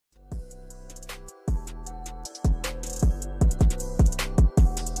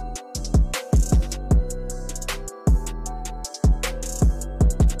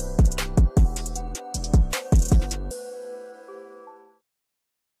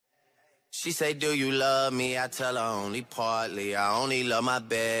She say, do you love me? I tell her only partly. I only love my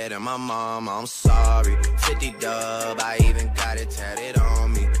bed and my mom. I'm sorry. 50 dub, I even got it tatted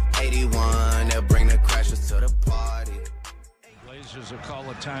on me. 81, they'll bring the crashers to the party. Blazers will call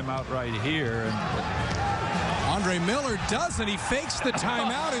a timeout right here. And Andre Miller does, and he fakes the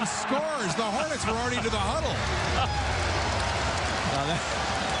timeout and scores. The Hornets were already to the huddle. Now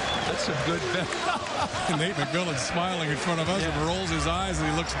that's a good bet. Nate McMillan smiling in front of us and rolls his eyes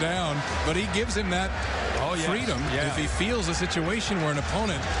and he looks down. But he gives him that freedom if he feels a situation where an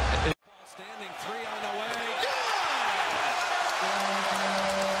opponent... Standing three on the way.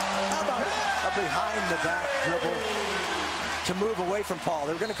 How about a behind-the-back dribble to move away from Paul?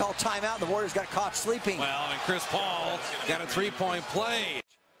 They were going to call timeout, and the Warriors got caught sleeping. Well, and Chris Paul got a three-point play.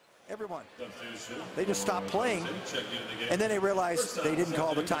 Everyone, they just stopped playing, and then they realized they didn't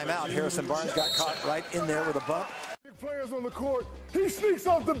call the timeout. Harrison Barnes got caught right in there with a bump. Players on the court, he sneaks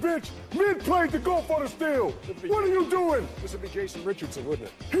off the bench mid-play to go for the steal. What are you doing? This would be Jason Richardson, wouldn't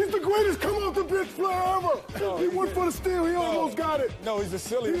it? He's the greatest come off the bench player ever. No, he went for the steal. He almost got it. No, he's a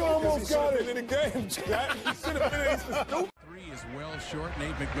silly. He almost got it in the game. He should have been. Three is well short.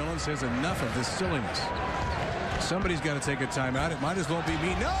 Nate McMillan says enough of this silliness. Somebody's got to take a timeout. It might as well be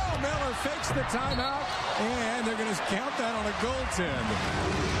me. No, Miller fakes the timeout, and they're going to count that on a goaltend.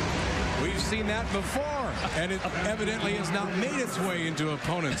 We've seen that before, and it evidently has not made its way into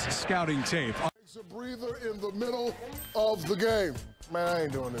opponents' scouting tape. Takes a breather in the middle of the game. Man, I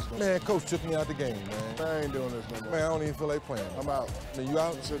ain't doing this no more. Man, coach took me out the game, man. I ain't doing this no more. Man, I don't even feel like playing. I'm out. Man, you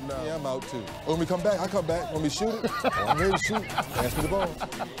out? Sitting down. Yeah, I'm out too. When we come back, I come back. When we shoot it, I'm ready to shoot. Pass me the ball.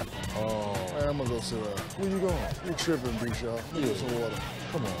 Oh. Man, I'm going to go sit down. Where you going? You tripping, B-Shaw. Let me get some water.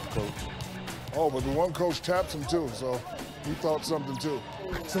 Come on, coach. Oh, but the one coach tapped him too, so he thought something too.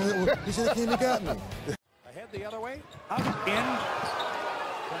 So he should have came and got me. Ahead the other way, up, in.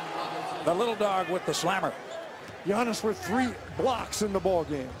 The little dog with the slammer. Giannis with 3 blocks in the ball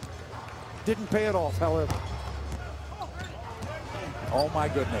game. Didn't pay it off, however. Oh my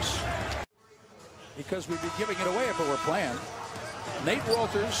goodness. Because we'd be giving it away if it were planned. Nate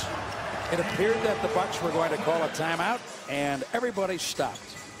Walters, it appeared that the Bucks were going to call a timeout, and everybody stopped.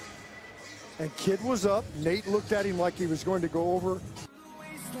 And Kidd was up. Nate looked at him like he was going to go over